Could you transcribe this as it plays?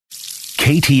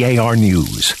KTAR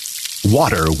News.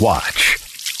 Water Watch.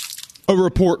 A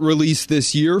report released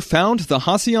this year found the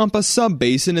Hassayampa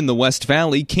sub-basin in the West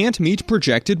Valley can't meet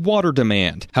projected water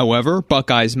demand. However,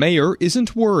 Buckeye's mayor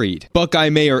isn't worried. Buckeye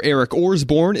Mayor Eric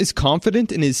Osborne is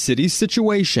confident in his city's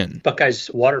situation.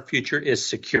 Buckeye's water future is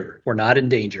secure. We're not in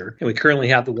danger, and we currently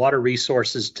have the water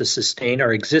resources to sustain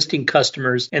our existing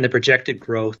customers and the projected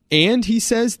growth. And he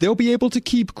says they'll be able to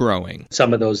keep growing.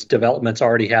 Some of those developments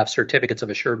already have certificates of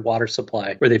assured water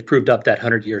supply where they've proved up that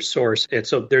 100-year source. And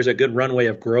so there's a good runway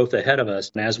of growth ahead of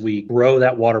us. And as we grow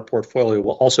that water portfolio,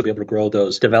 we'll also be able to grow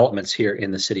those developments here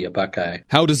in the city of Buckeye.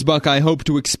 How does Buckeye hope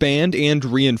to expand and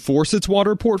reinforce its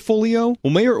water portfolio?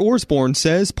 Well, Mayor Osborne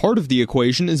says part of the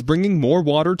equation is bringing more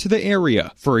water to the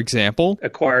area. For example,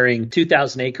 acquiring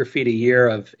 2,000 acre-feet a year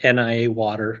of NIA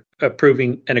water,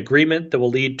 approving an agreement that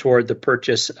will lead toward the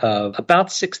purchase of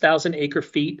about 6,000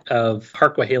 acre-feet of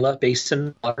Harquahela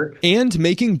Basin water. And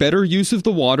making better use of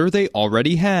the water they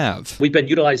already have. We've been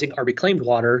utilizing our reclaimed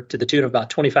water to the tune of about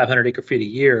 2,500 acre-feet a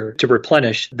year to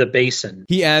replenish the basin.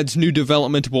 He adds new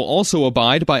development will also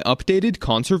abide by updated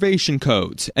conservation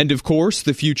codes. And of course,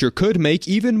 the future could make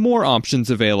even more options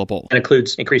available. It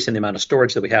includes increasing the amount of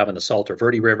storage that we have in the Salt or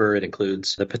Verde River. It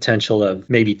includes the potential of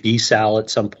maybe desal at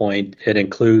some point. It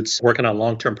includes working on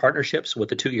long-term partnerships with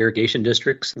the 2 irrigation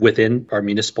districts within our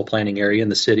municipal planning area in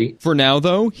the city. For now,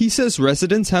 though, he says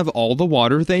residents have all the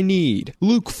water they need.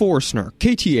 Luke Forstner,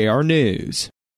 KTAR News.